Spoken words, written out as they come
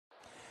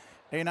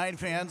Hey, Night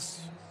fans,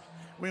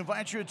 we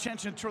invite your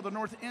attention to the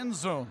north end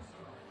zone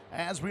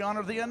as we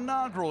honor the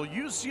inaugural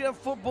UCF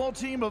football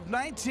team of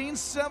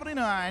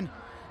 1979,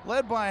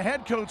 led by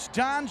head coach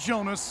Don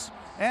Jonas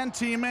and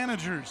team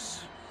managers.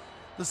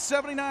 The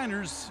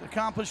 79ers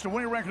accomplished a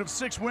winning record of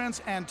 6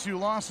 wins and 2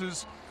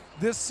 losses.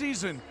 This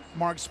season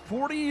marks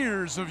 40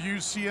 years of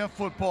UCF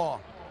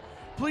football.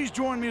 Please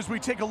join me as we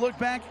take a look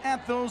back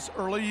at those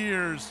early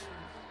years.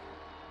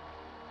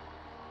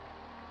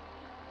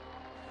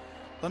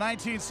 The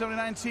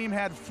 1979 team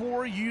had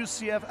 4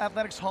 UCF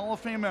Athletics Hall of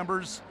Fame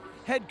members: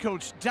 head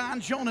coach Don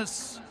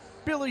Jonas,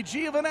 Billy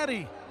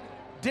Giovanetti,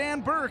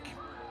 Dan Burke,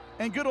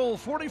 and good old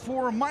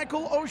 44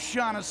 Michael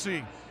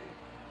O'Shaughnessy.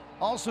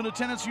 Also in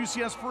attendance,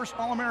 UCF's first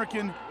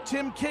All-American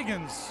Tim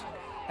Kiggins,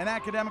 and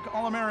academic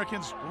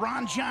All-Americans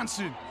Ron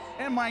Johnson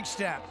and Mike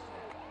Stapp.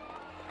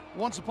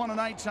 Once upon a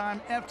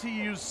nighttime,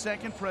 FTU's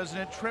second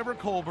president, Trevor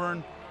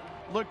Colburn,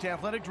 looked to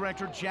athletic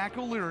director Jack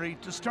O'Leary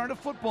to start a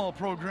football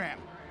program.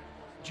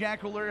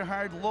 Jack O'Leary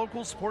hired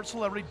local sports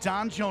celebrity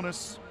Don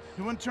Jonas,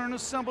 who in turn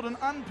assembled an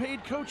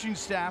unpaid coaching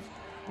staff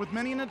with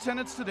many in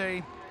attendance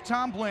today: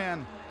 Tom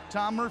Bland,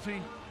 Tom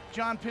Murphy,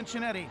 John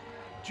Pincinetti,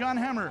 John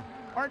Hemmer,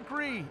 Art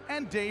Gree,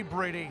 and Dave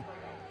Brady.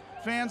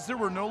 Fans, there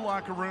were no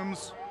locker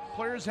rooms.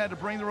 Players had to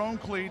bring their own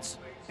cleats,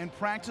 and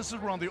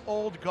practices were on the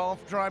old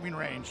golf driving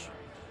range.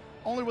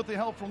 Only with the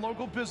help from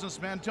local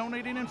businessmen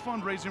donating and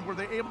fundraising were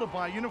they able to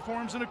buy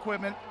uniforms and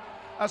equipment.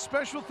 A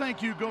special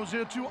thank you goes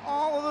out to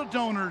all of the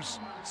donors,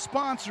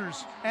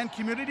 sponsors, and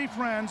community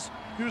friends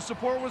whose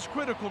support was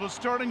critical to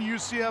starting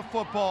UCF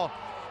football.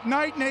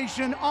 Night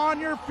Nation, on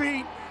your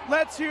feet.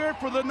 Let's hear it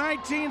for the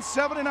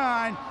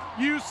 1979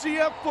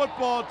 UCF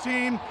football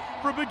team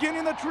for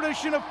beginning the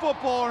tradition of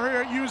football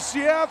here at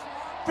UCF.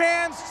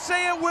 Fans,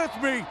 say it with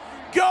me.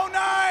 Go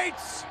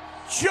Knights!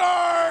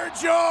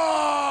 Charge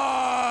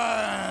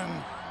on!